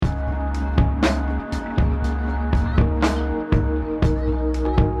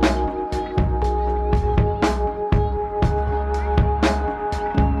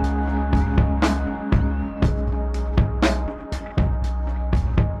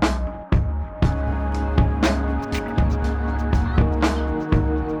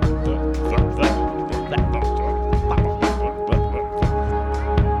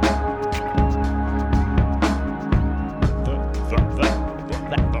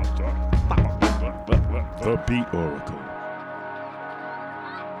The Beat Oracle.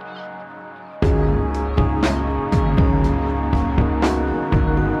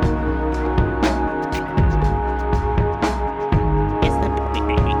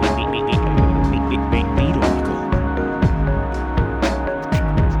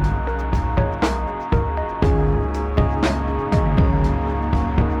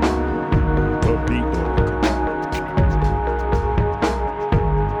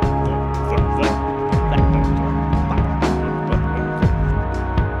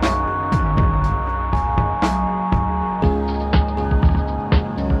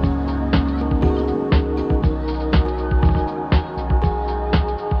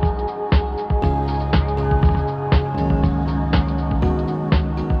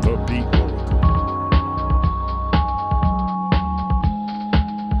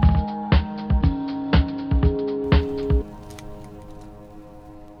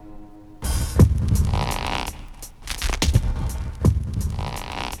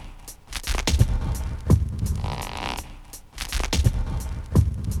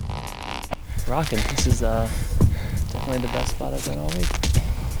 Rockin'. This is definitely the best spot I've been all week.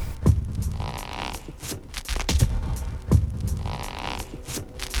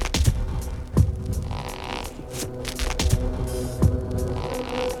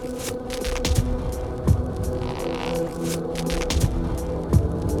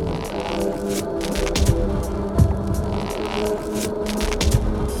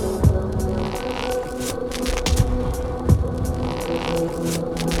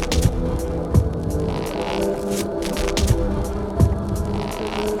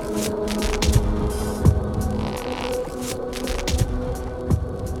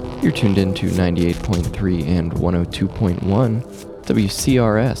 You're tuned into 98.3 and 102.1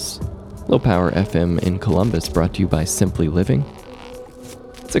 WCRS, Low Power FM in Columbus, brought to you by Simply Living.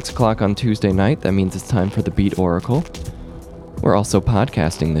 6 o'clock on Tuesday night, that means it's time for the Beat Oracle. We're also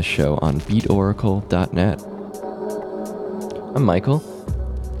podcasting this show on beatoracle.net. I'm Michael.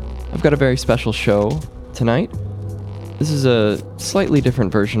 I've got a very special show tonight. This is a slightly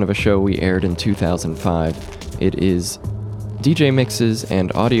different version of a show we aired in 2005. It is DJ mixes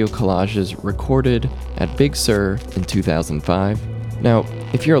and audio collages recorded at Big Sur in 2005. Now,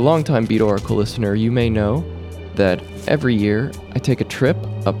 if you're a longtime Beat Oracle listener, you may know that every year I take a trip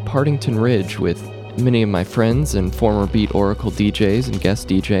up Partington Ridge with many of my friends and former Beat Oracle DJs and guest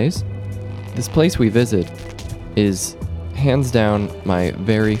DJs. This place we visit is hands down my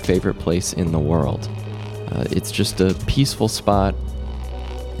very favorite place in the world. It's just a peaceful spot,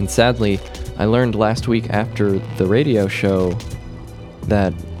 and sadly, I learned last week after the radio show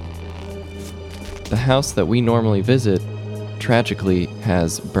that the house that we normally visit tragically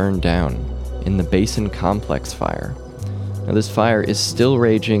has burned down in the Basin Complex Fire. Now, this fire is still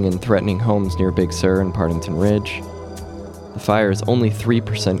raging and threatening homes near Big Sur and Partington Ridge. The fire is only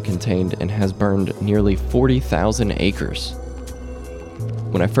 3% contained and has burned nearly 40,000 acres.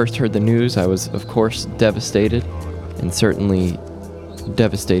 When I first heard the news, I was, of course, devastated, and certainly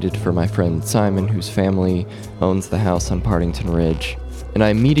devastated for my friend Simon, whose family owns the house on Partington Ridge. And I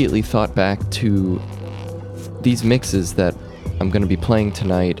immediately thought back to these mixes that I'm going to be playing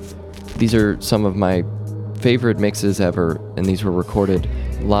tonight. These are some of my favorite mixes ever, and these were recorded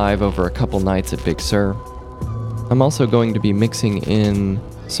live over a couple nights at Big Sur. I'm also going to be mixing in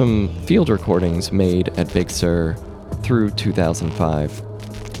some field recordings made at Big Sur through 2005.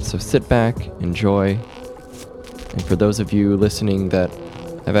 So sit back, enjoy. And for those of you listening that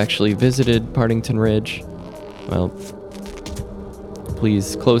have actually visited Partington Ridge, well,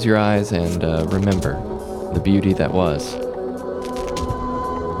 please close your eyes and remember the beauty that was.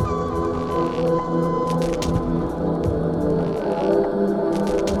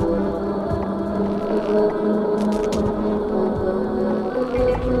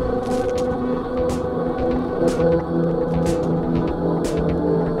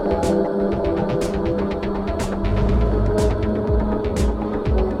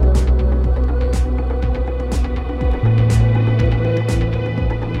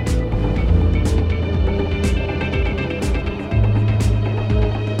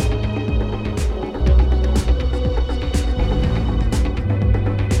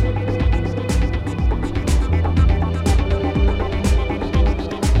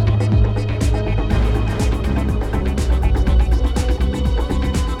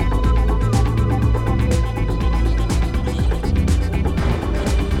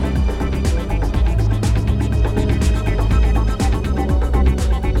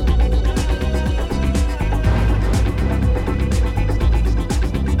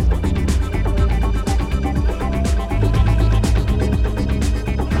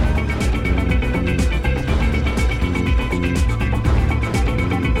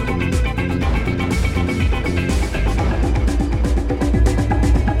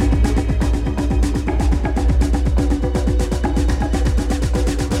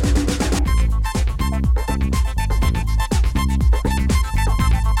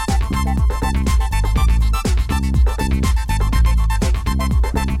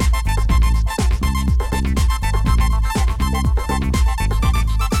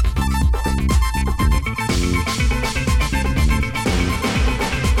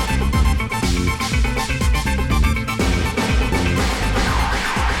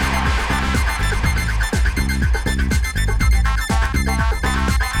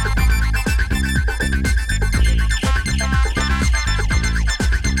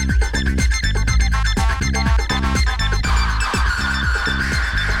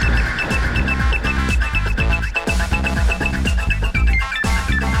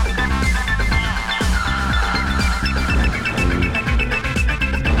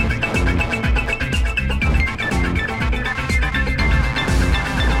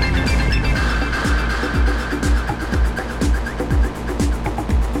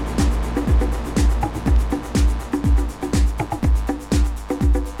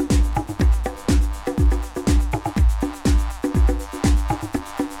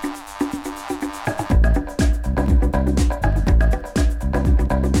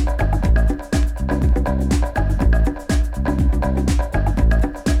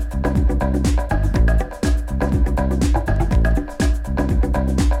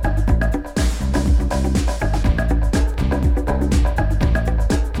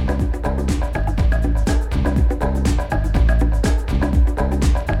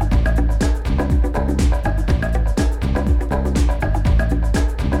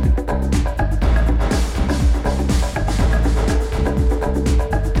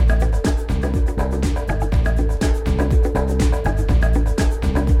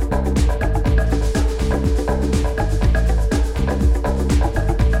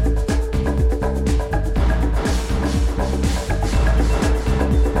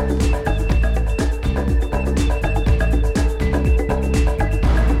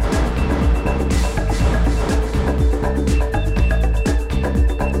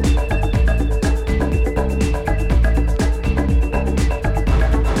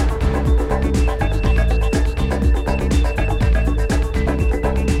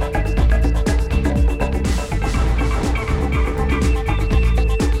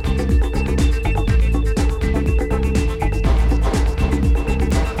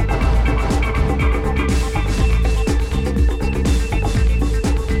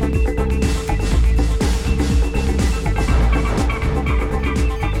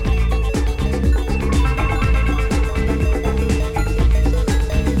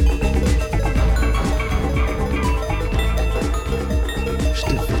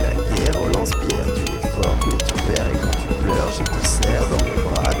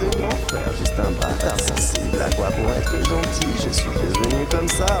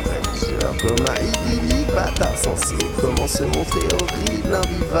 s'arrête. J'ai un coma idyllique, bâtard sensible. Comment se montrer horrible,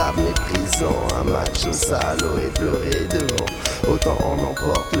 invivable, méprisant. Un macho salaud et pleurer devant. Autant en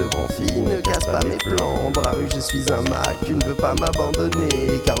emporte le vent, fille, ne casse pas mes plans. Bravo, je suis un Mac, tu ne veux pas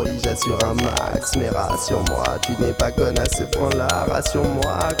m'abandonner. Caroline, j'assure un max, mais rassure-moi, tu n'es pas conne à ce point-là.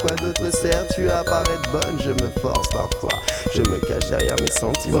 Rassure-moi, à quoi d'autre sers-tu à paraître bonne? Je me force parfois, je me cache derrière mes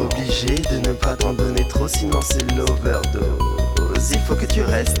sentiments. Obligé de ne pas t'en donner trop, sinon c'est l'overdose. Il faut que tu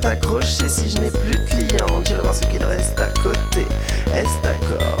restes accroché si je n'ai plus de clients. J'irai voir ce qu'il reste à côté. Est-ce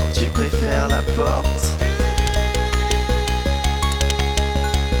d'accord? Tu préfères la porte?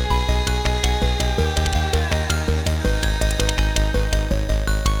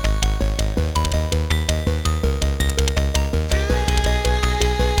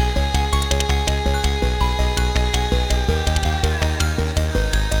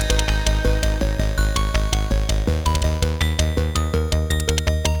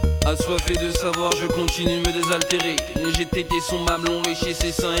 Assoiffé de savoir, je continue de me désaltérer. J'ai tété son mamelon, léché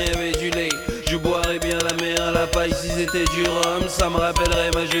ses seins, y avait du lait. Je boirais bien la mer à la paille si c'était du rhum. Ça me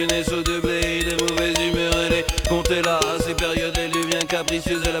rappellerait ma jeunesse au de blé, des mauvaises humeurs et les compter là. Ces périodes, elle devient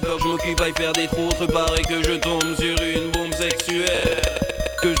capricieuse, elle a peur que je m'occupe à y faire des trous. Autre part et que je tombe sur une bombe sexuelle.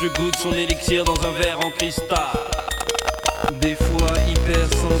 Que je goûte son élixir dans un verre en cristal. Des fois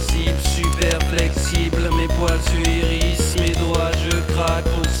hypersensible, super flexible. Mes poils se hérissent, mes doigts je craque.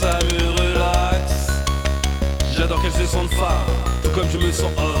 Pour ça me relaxe. J'adore qu'elle se sente femme, tout comme je me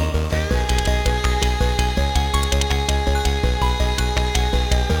sens homme.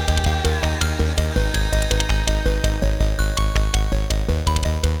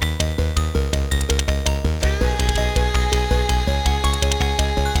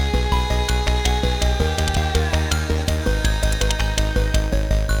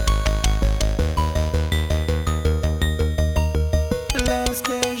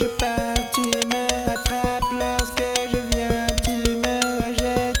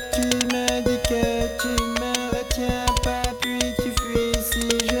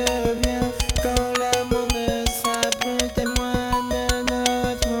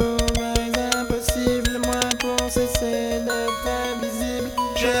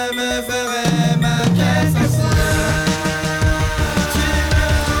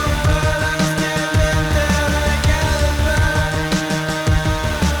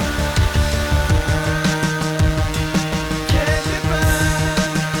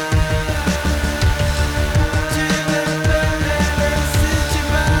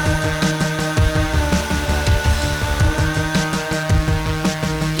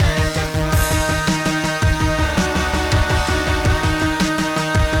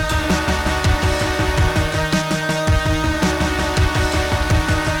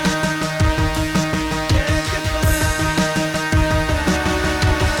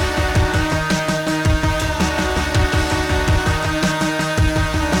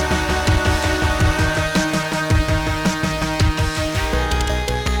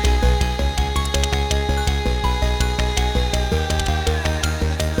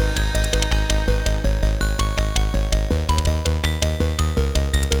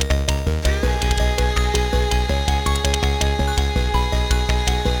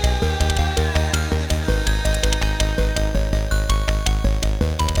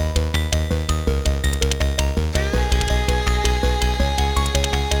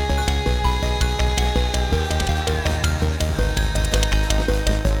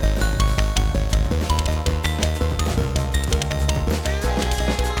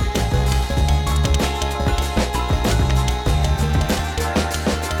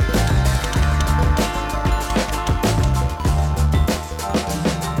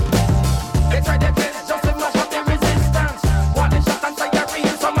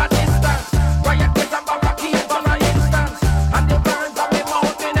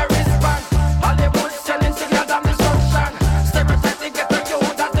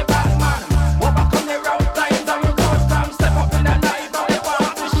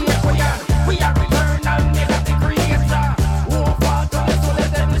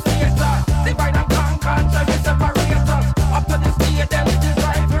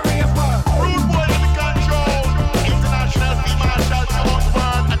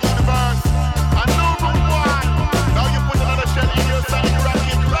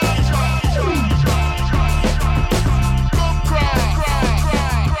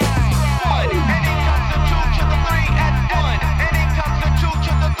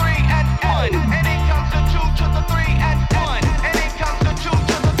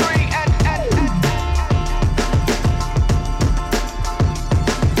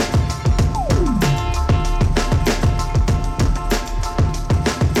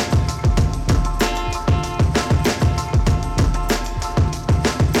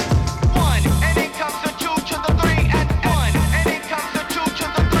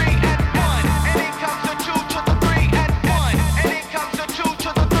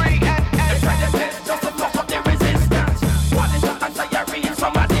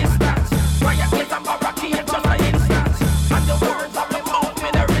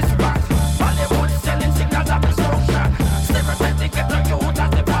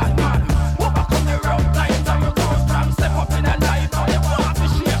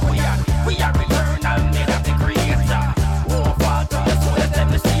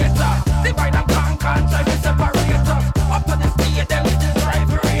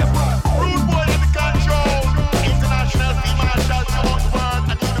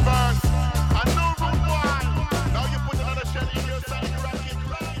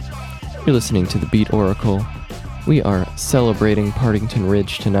 You're listening to The Beat Oracle. We are celebrating Partington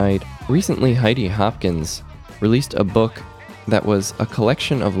Ridge tonight. Recently, Heidi Hopkins released a book that was a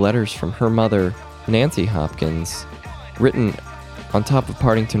collection of letters from her mother, Nancy Hopkins, written on top of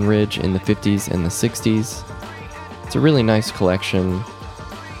Partington Ridge in the 50s and the 60s. It's a really nice collection.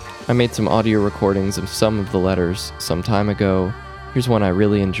 I made some audio recordings of some of the letters some time ago. Here's one I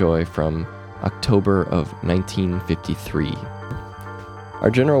really enjoy from October of 1953. Our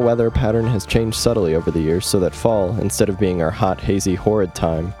general weather pattern has changed subtly over the years so that fall, instead of being our hot, hazy, horrid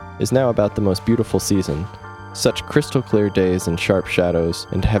time, is now about the most beautiful season. Such crystal clear days and sharp shadows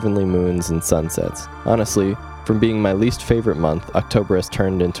and heavenly moons and sunsets. Honestly, from being my least favorite month, October has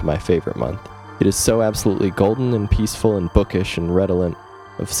turned into my favorite month. It is so absolutely golden and peaceful and bookish and redolent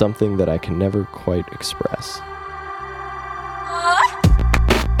of something that I can never quite express.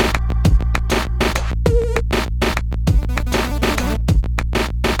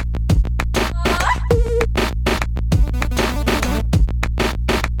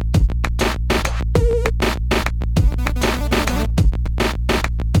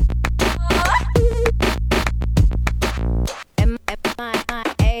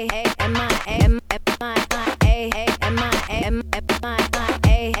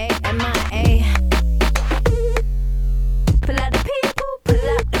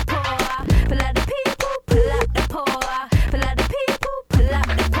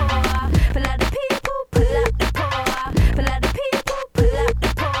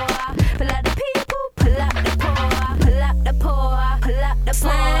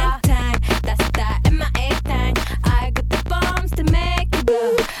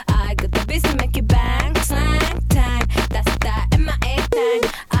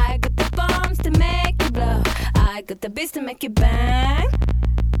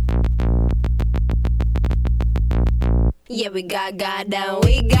 Yeah, we got God down,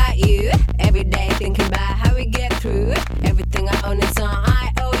 we got you. Every day thinking about how we get through. Everything I own is on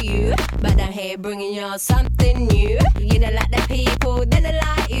IOU. But I'm here bringing y'all something new. You don't like the people, then they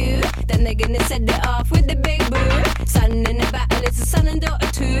like you. Then they're gonna set it off with the big boo. Son in the battle, it's a son and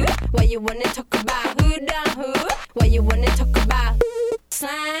daughter too. What you wanna talk about, who done who? What you wanna talk about?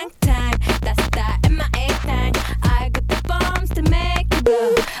 Slang time, that's that MIA thing. I got the bombs to make you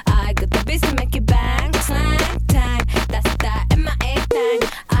blow. I got the beats to make you bang. Slang time, that's that MIA thing.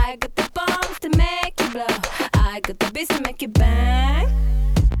 I got the bombs to make you blow. I got the beats to make you bang.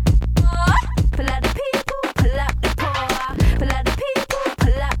 Pull out the people, pull out the poor. Pull out the people,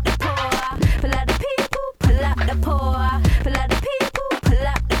 pull out the poor. Pull out the people, pull out the poor. Pull out the people, pull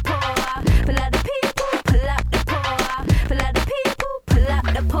out the poor. Pull out the people, pull out the poor. Pull out the people, pull out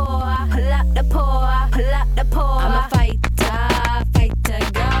the poor. Pull out the poor, pull out the poor. I'm a fighter, fighter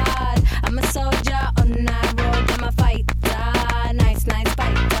God. I'm a soldier on that road. I'm a fighter, nice, nice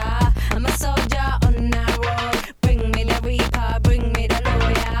fighter. I'm a soldier on that road. Bring me the reaper, bring me the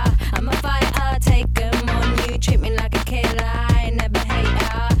lawyer. I'm a fighter, take 'em on you. Treat me like a killer, I ain't never hate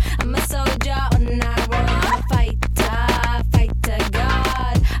her. I'm a soldier on that road. I'm a fighter, fighter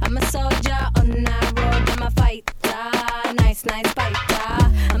God. I'm a soldier on that road. I'm a fighter, nice, nice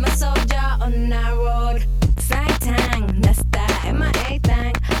fighter. I'm a soldier on that road. Slang tang, that's that MIA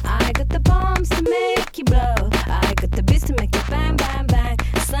thing. I got the bombs to make you blow. I got the beats to make you bang, bang, bang.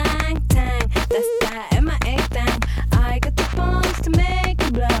 Slang tang, that's that MIA thing. I got the bombs to make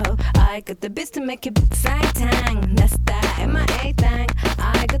you blow. I got the beats to make you slang tang, that's that MIA thing.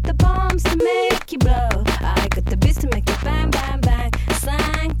 I got the bombs to make you blow. I got the beats to make you bang, bang, bang.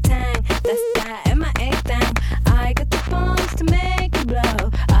 Slang tang, that's that MIA thing. I got the bombs to make you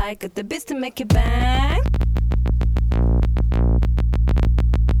blow. I got the beats to make you bang.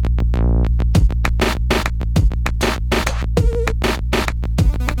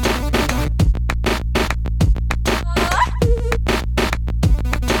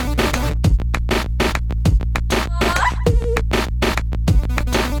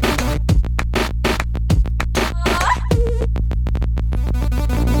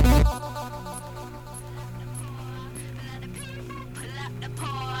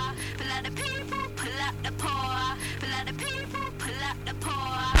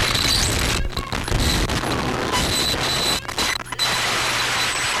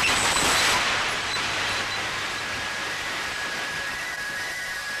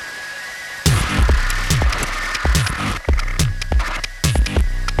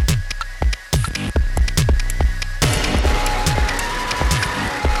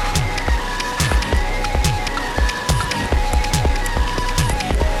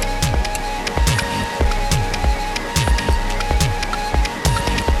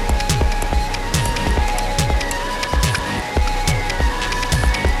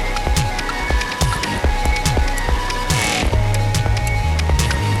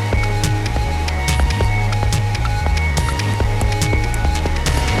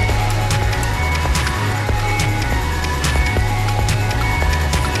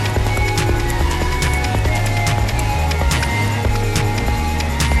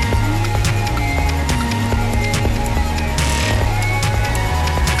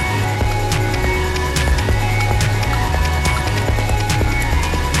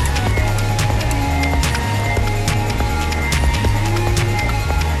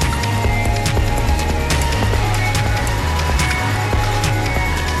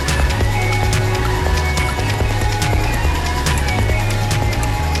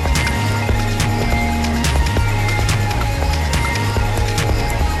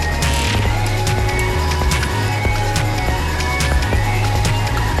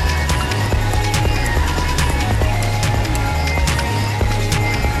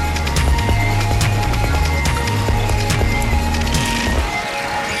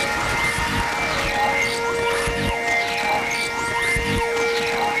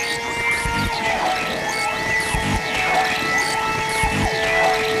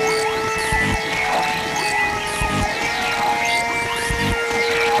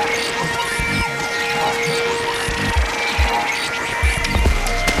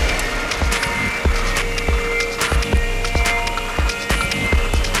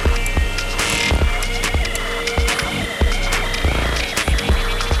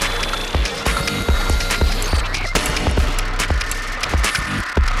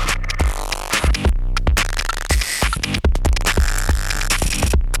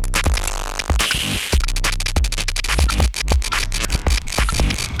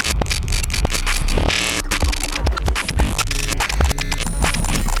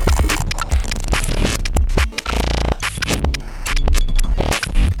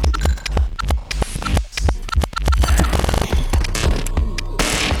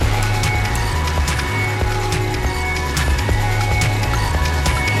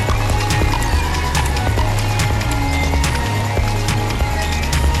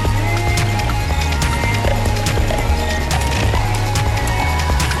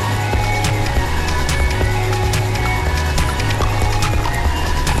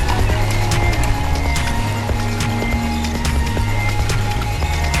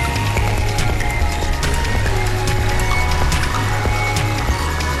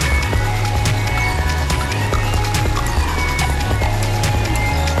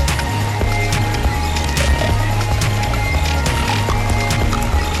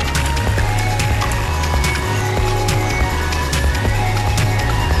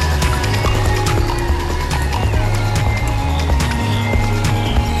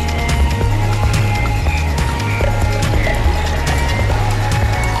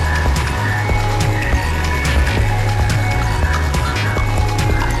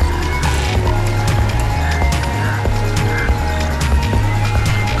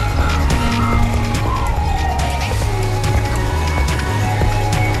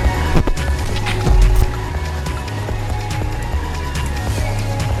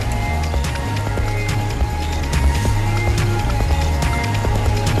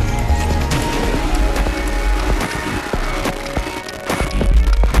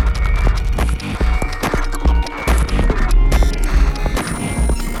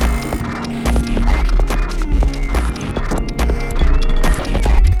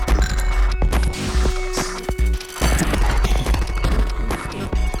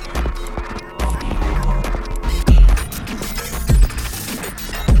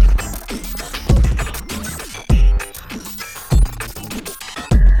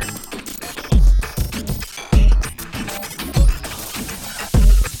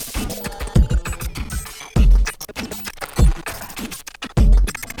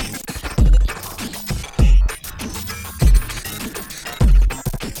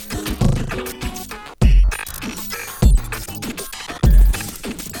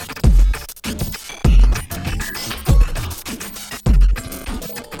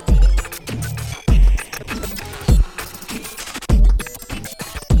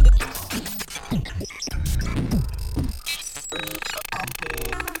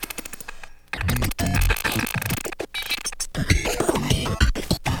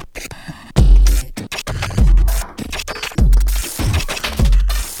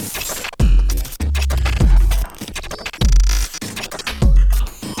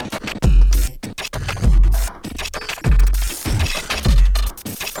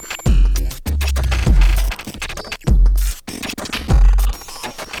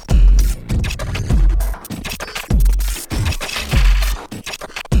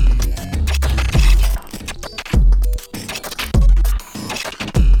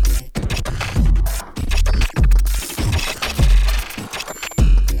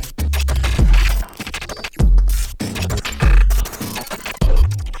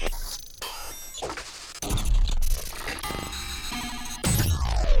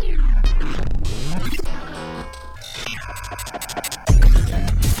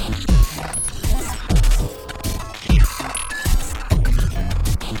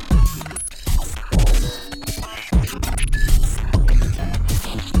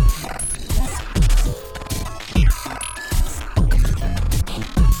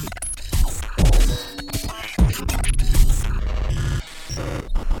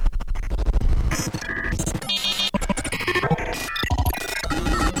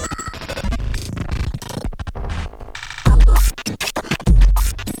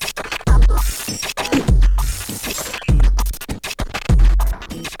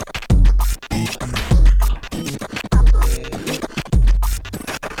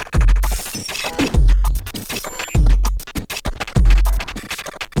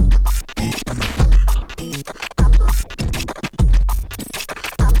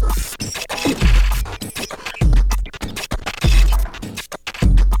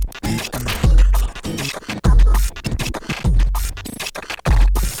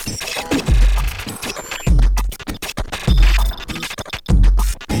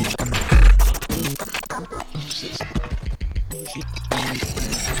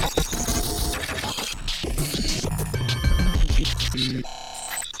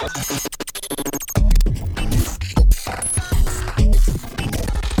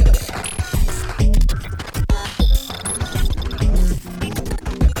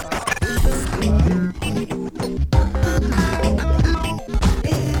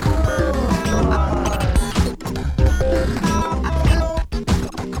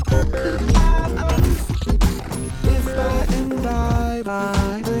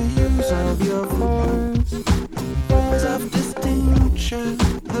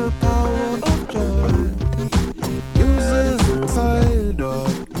 The power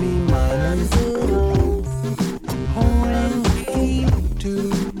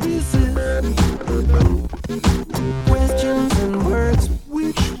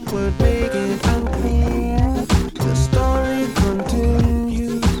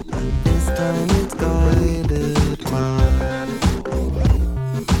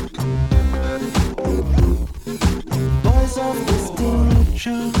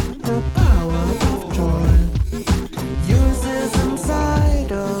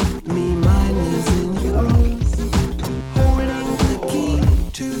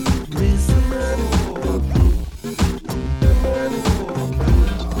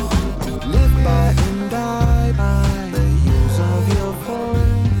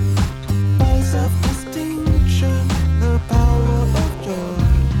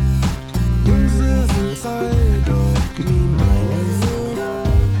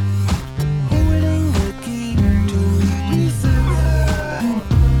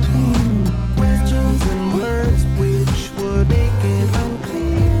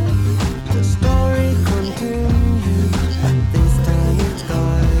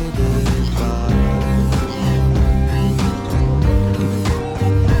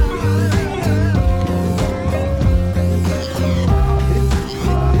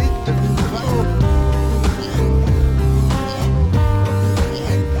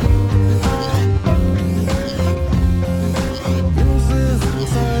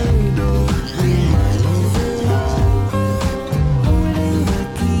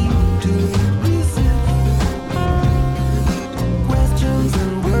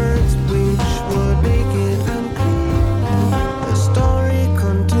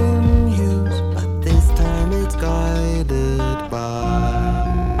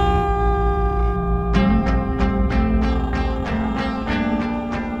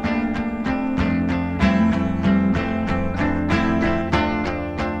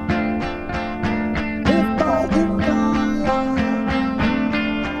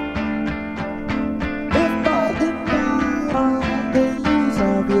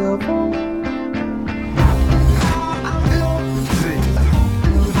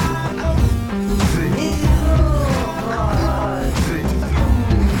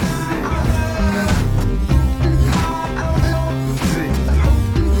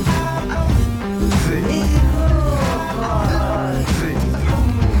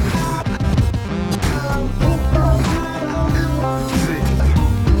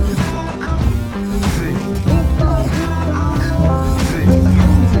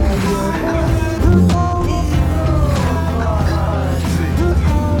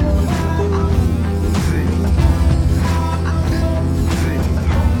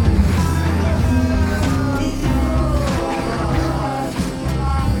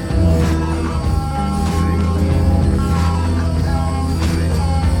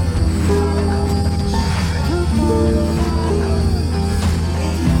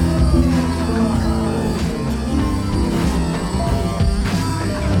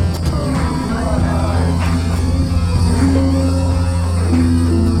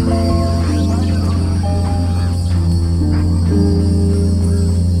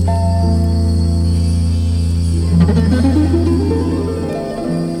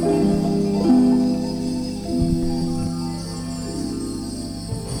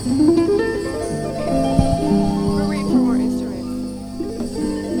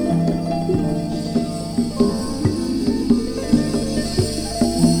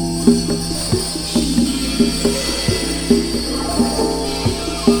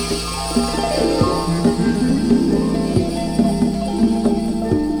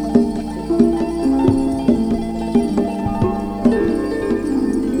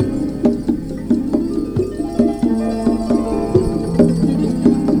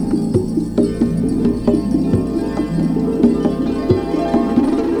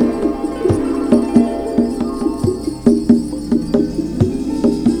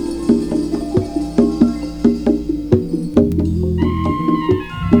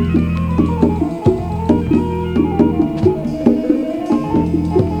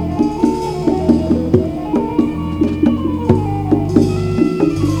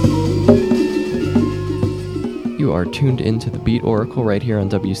are tuned into the Beat Oracle right here on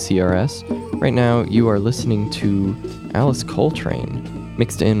WCRS. Right now, you are listening to Alice Coltrane,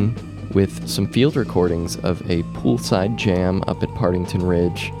 mixed in with some field recordings of a poolside jam up at Partington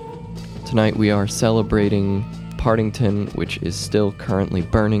Ridge. Tonight we are celebrating Partington, which is still currently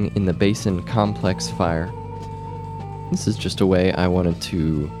burning in the Basin Complex Fire. This is just a way I wanted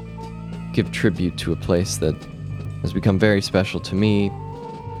to give tribute to a place that has become very special to me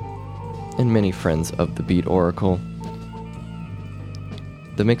and many friends of the Beat Oracle.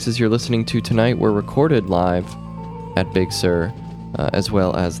 The mixes you're listening to tonight were recorded live at Big Sur, as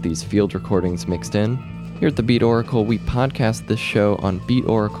well as these field recordings mixed in. Here at the Beat Oracle, we podcast this show on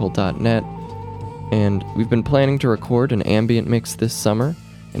beatoracle.net, and we've been planning to record an ambient mix this summer,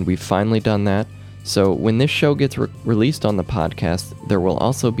 and we've finally done that. So when this show gets released on the podcast, there will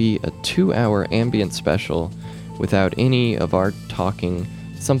also be a 2-hour ambient special without any of our talking,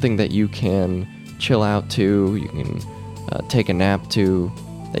 something that you can chill out to, you can take a nap to,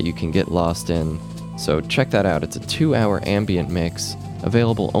 that you can get lost in. So check that out. It's a 2-hour ambient mix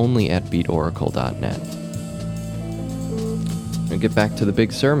available only at beatoracle.net. We'll get back to the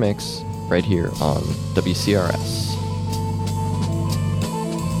Big Sur mix right here on WCRS.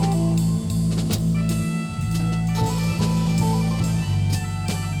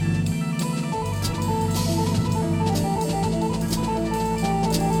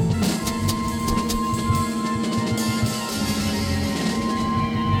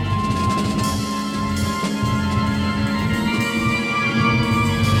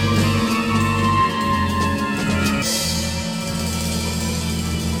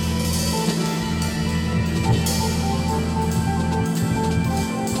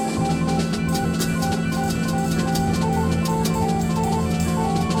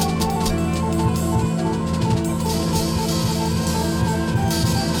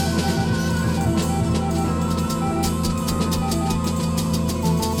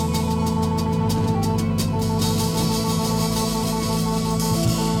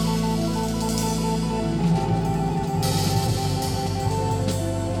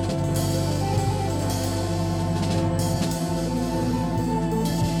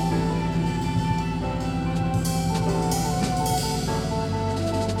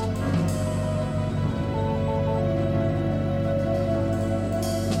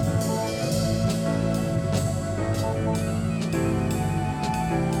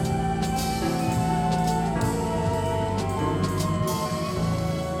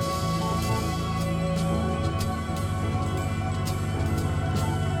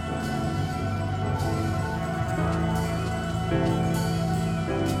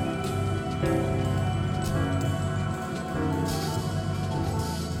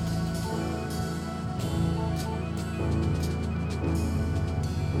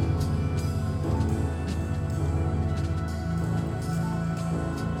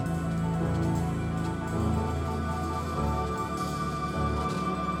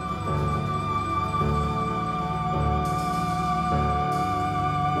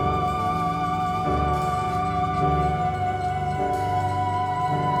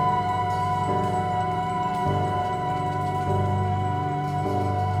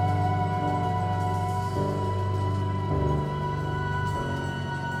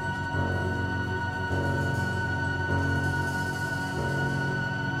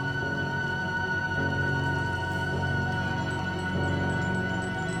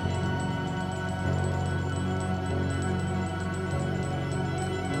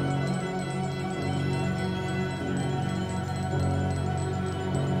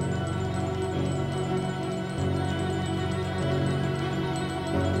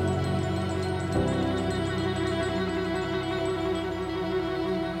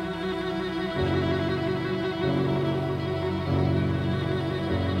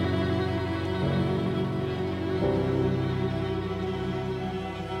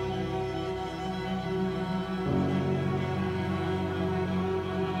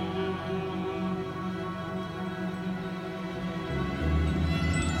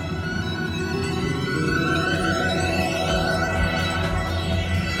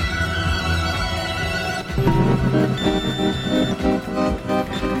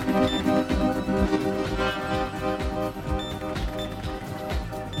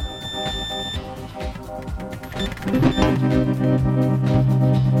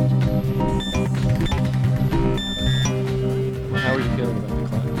 How are you feeling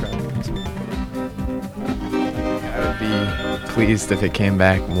about the crowd music? I would be pleased if it came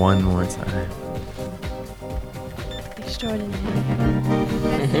back one more time. Extraordinary.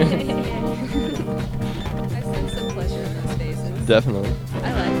 I sense some pleasure in those faces. Definitely.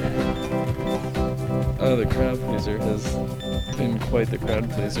 I like that. the crowd pleaser has been quite the crowd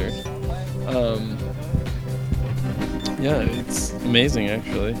pleaser. Yeah, it's amazing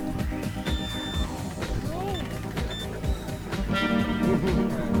actually.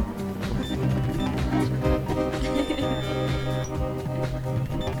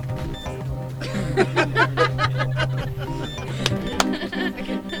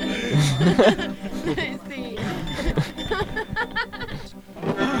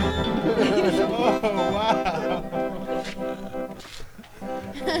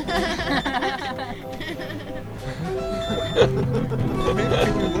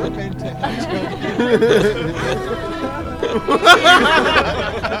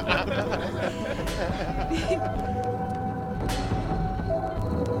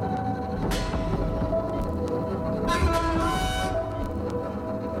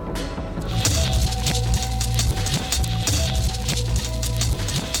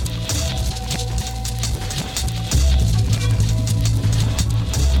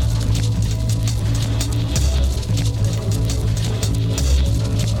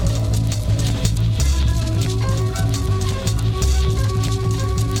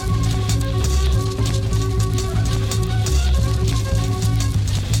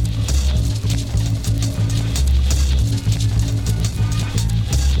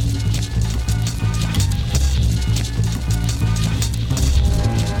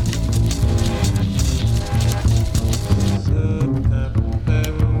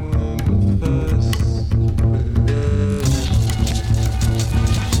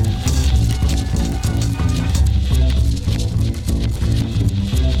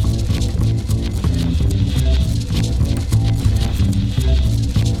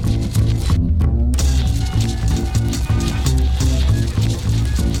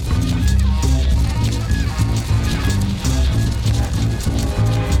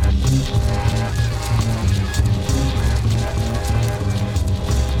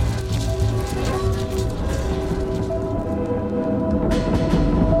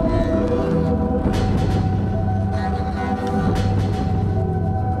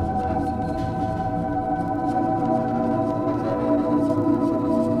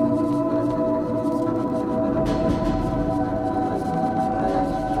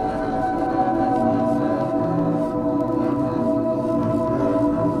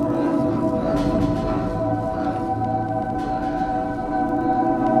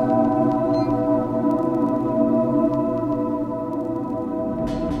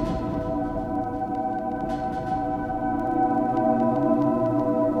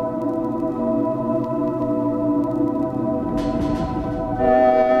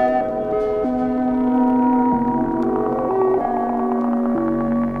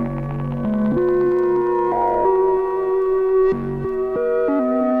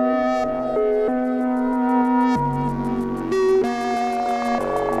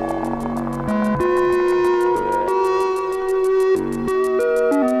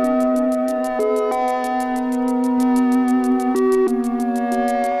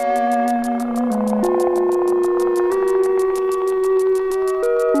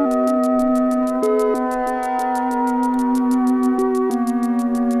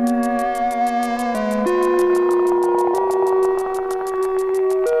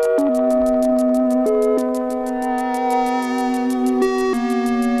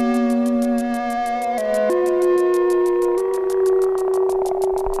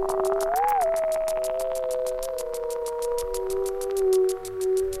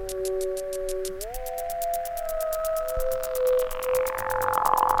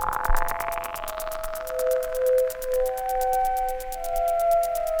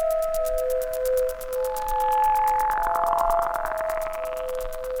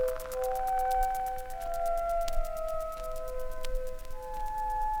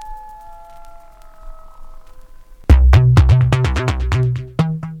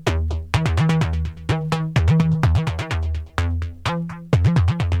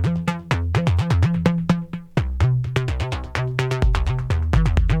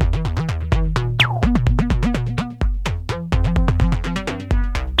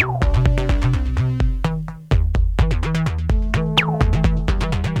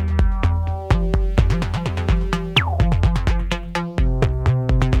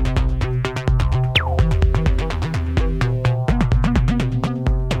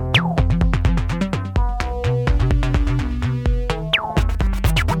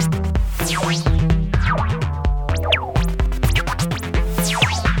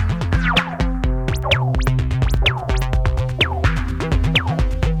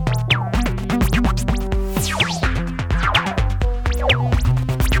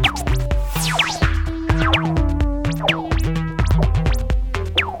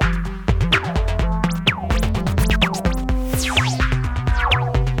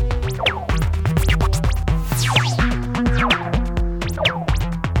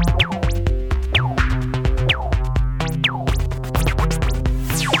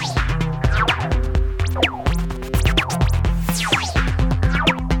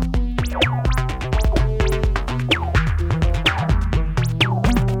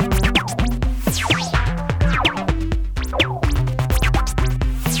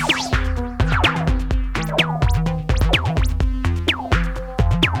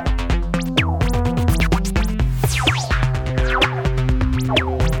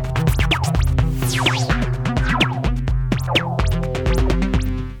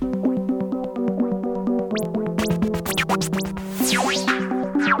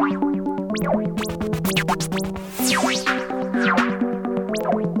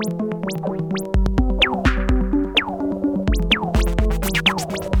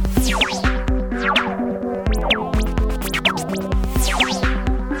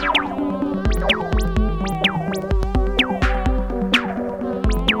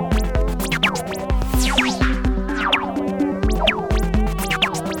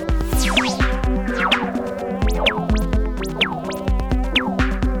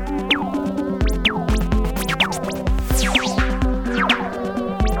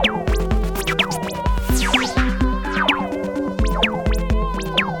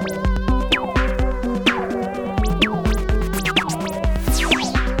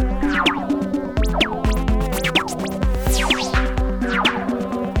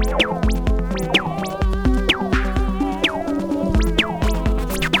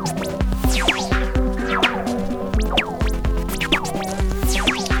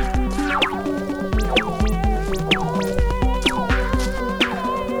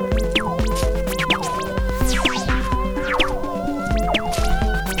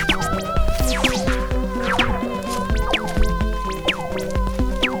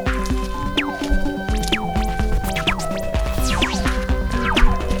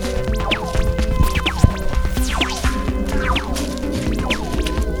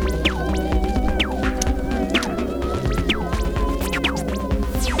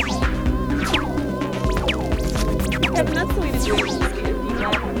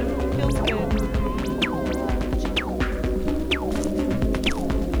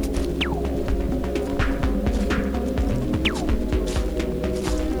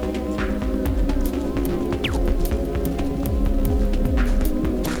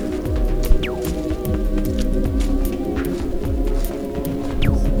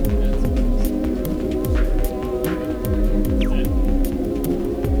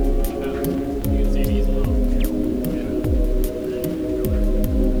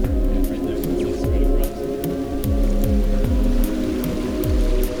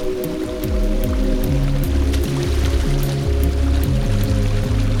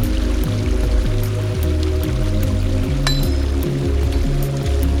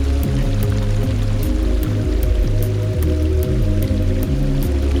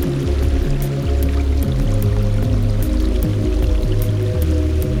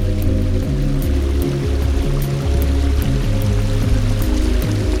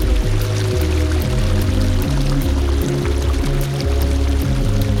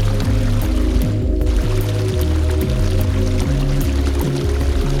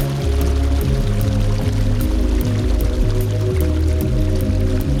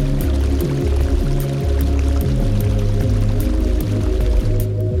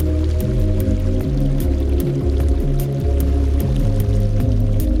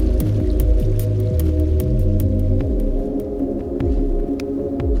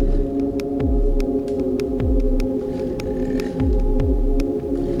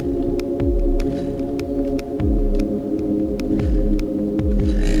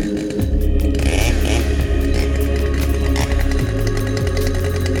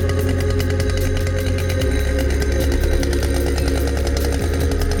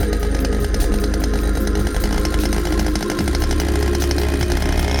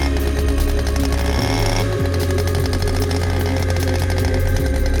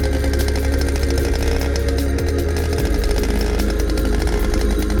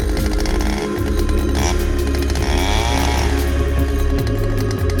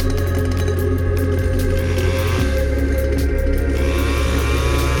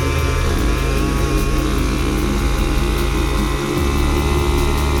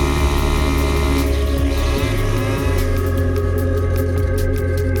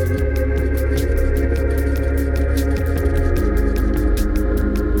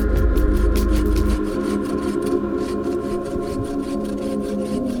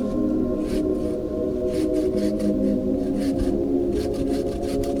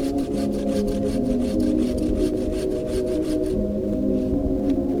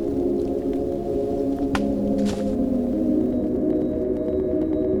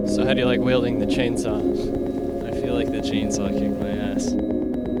 feel like wielding the chainsaw? I feel like the chainsaw kicked my ass.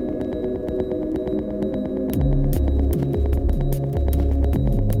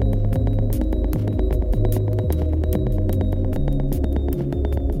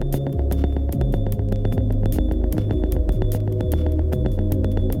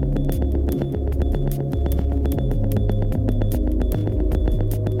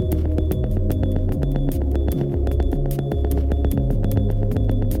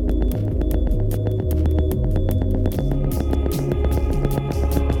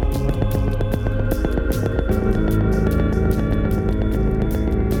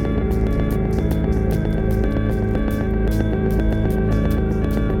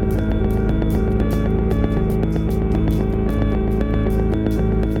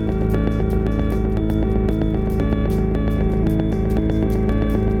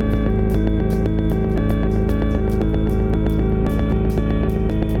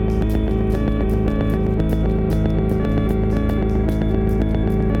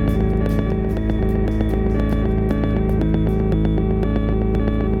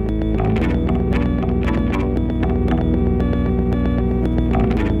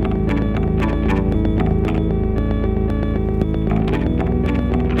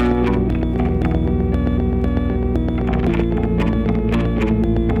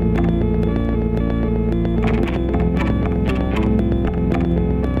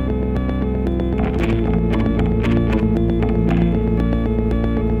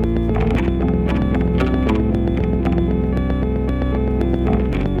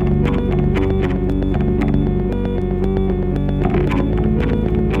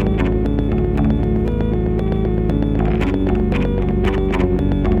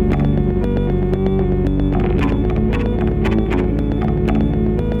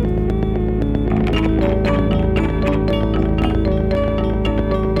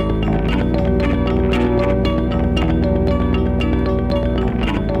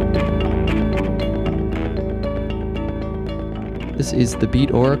 This is The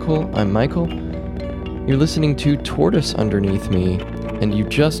Beat Oracle. I'm Michael. You're listening to Tortoise Underneath Me, and you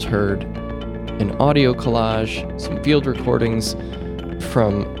just heard an audio collage, some field recordings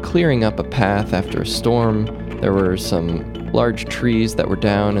from clearing up a path after a storm. There were some large trees that were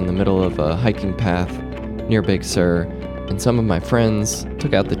down in the middle of a hiking path near Big Sur, and some of my friends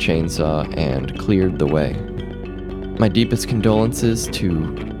took out the chainsaw and cleared the way. My deepest condolences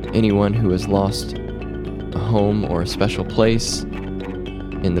to anyone who has lost a home or a special place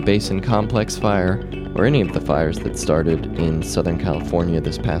in the Basin Complex Fire, or any of the fires that started in Southern California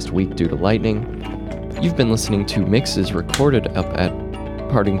this past week due to lightning. You've been listening to mixes recorded up at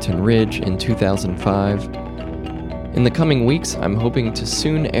Partington Ridge in 2005. In the coming weeks, I'm hoping to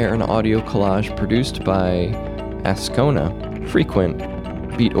soon air an audio collage produced by Ascona, frequent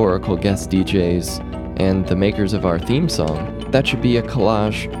Beat Oracle guest DJs, and the makers of our theme song. That should be a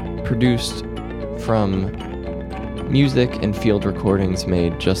collage produced from music and field recordings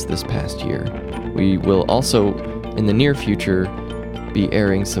made just this past year. We will also, in the near future, be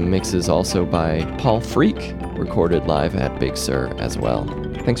airing some mixes also by Paul Freak, recorded live at Big Sur as well.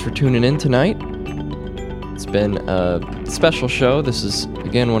 Thanks for tuning in tonight. It's been a special show. This is,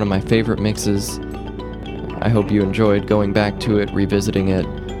 again, one of my favorite mixes. I hope you enjoyed going back to it, revisiting it.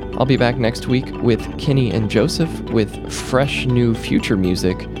 I'll be back next week with Kenny and Joseph with fresh new future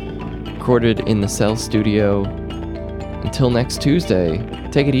music recorded in the Cell Studio. Until next Tuesday,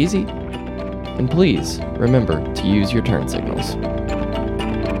 take it easy, and please remember to use your turn signals.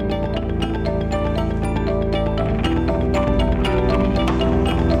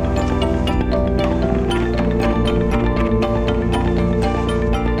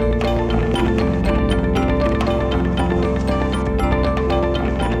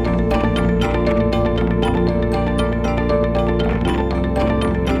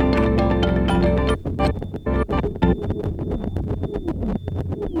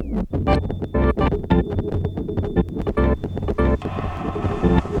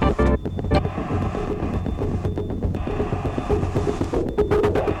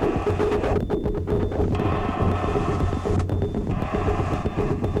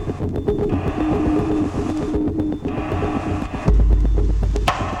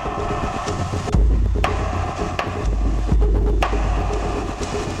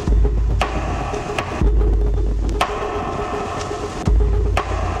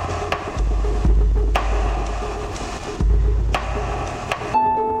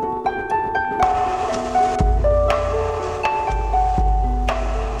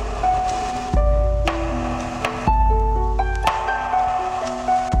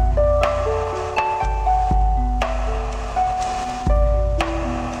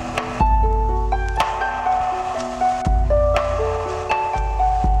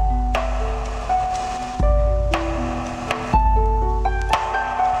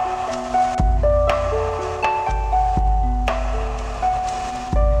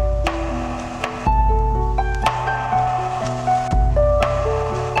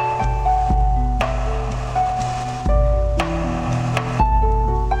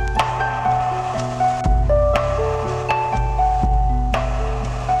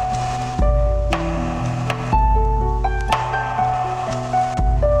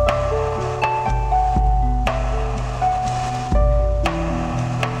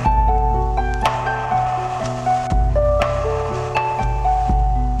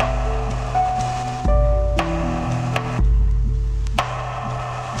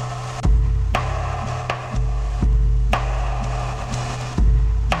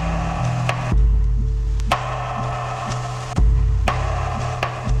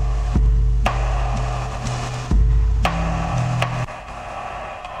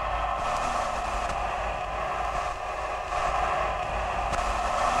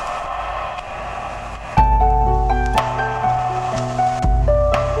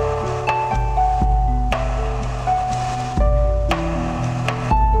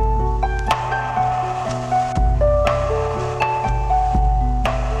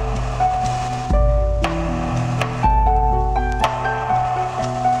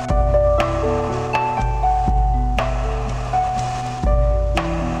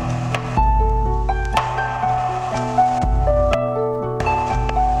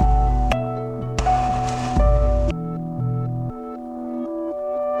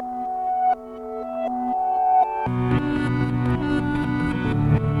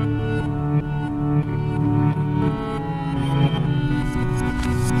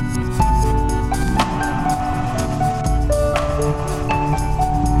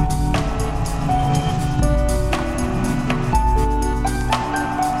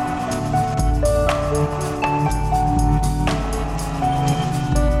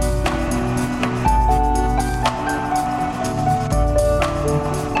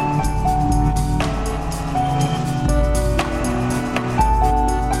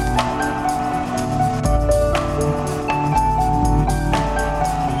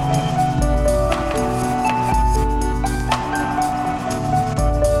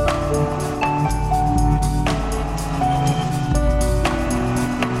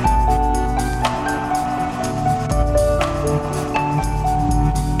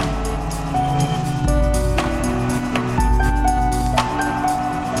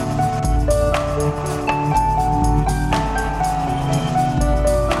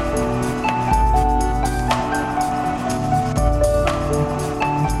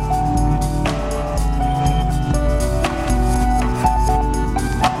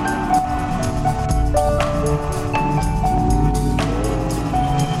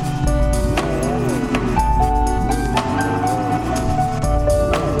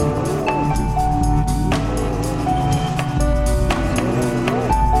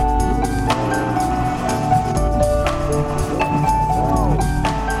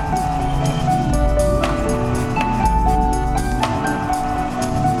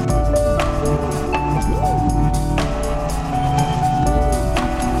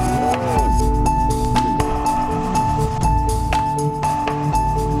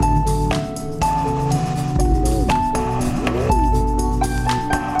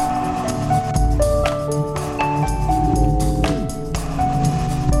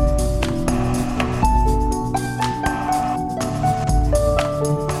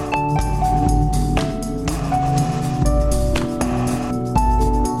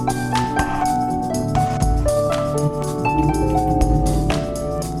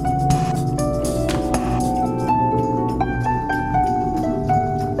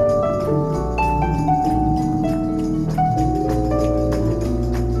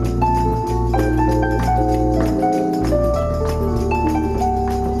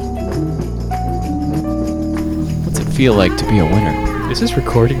 feel like to be a winner? Is this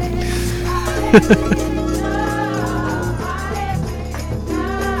recording?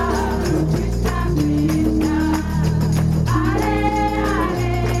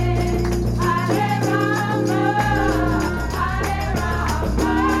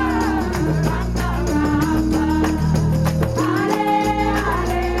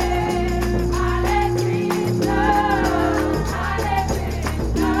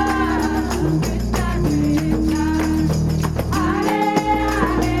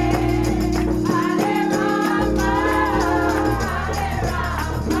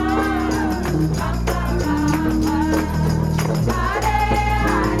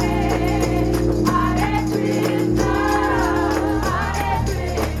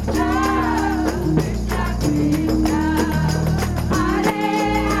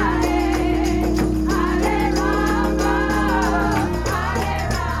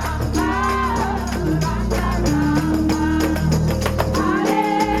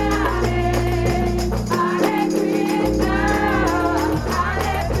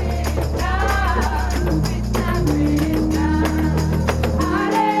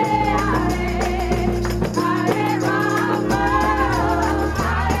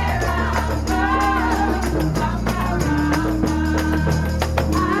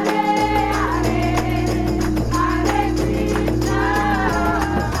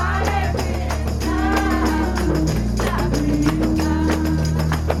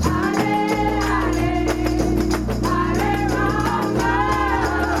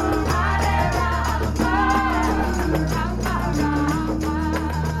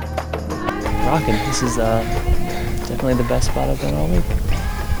 Rockin'. This is definitely the best spot I've been all week.